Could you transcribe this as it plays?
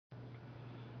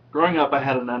Growing up, I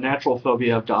had a natural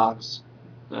phobia of dogs,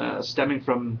 stemming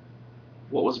from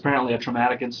what was apparently a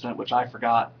traumatic incident, which I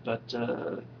forgot, but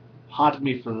haunted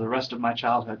me for the rest of my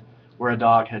childhood, where a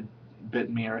dog had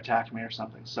bitten me or attacked me or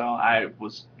something. So I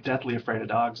was deathly afraid of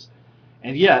dogs.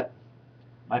 And yet,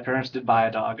 my parents did buy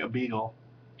a dog, a beagle,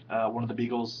 one of the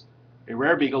beagles, a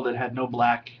rare beagle that had no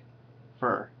black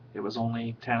fur. It was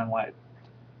only tan and white.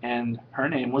 And her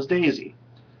name was Daisy.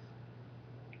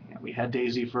 And we had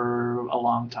Daisy for a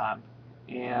long time.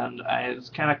 And I was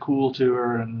kind of cool to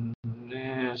her, and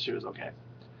she was okay.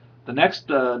 The next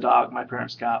dog my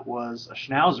parents got was a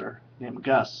Schnauzer named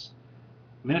Gus,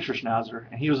 miniature Schnauzer,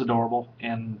 and he was adorable,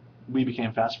 and we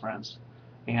became fast friends.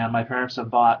 And my parents have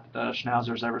bought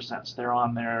Schnauzers ever since. They're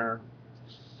on their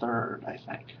third, I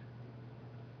think.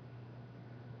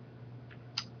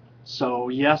 So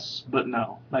yes, but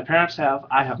no. My parents have.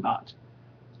 I have not.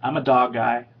 I'm a dog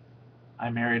guy. I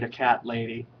married a cat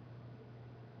lady,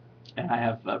 and I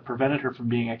have prevented her from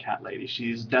being a cat lady.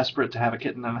 She's desperate to have a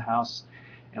kitten in the house,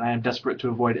 and I am desperate to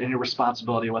avoid any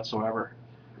responsibility whatsoever.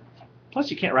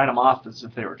 Plus, you can't write them off as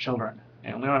if they were children,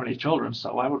 and we don't have any children,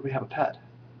 so why would we have a pet?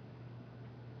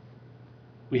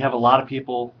 We have a lot of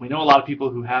people. We know a lot of people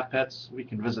who have pets. We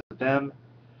can visit them,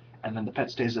 and then the pet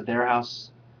stays at their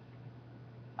house.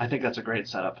 I think that's a great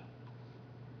setup.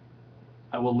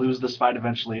 I will lose this fight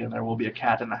eventually, and there will be a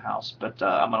cat in the house, but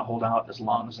I'm going to hold out as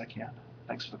long as I can.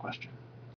 Thanks for the question.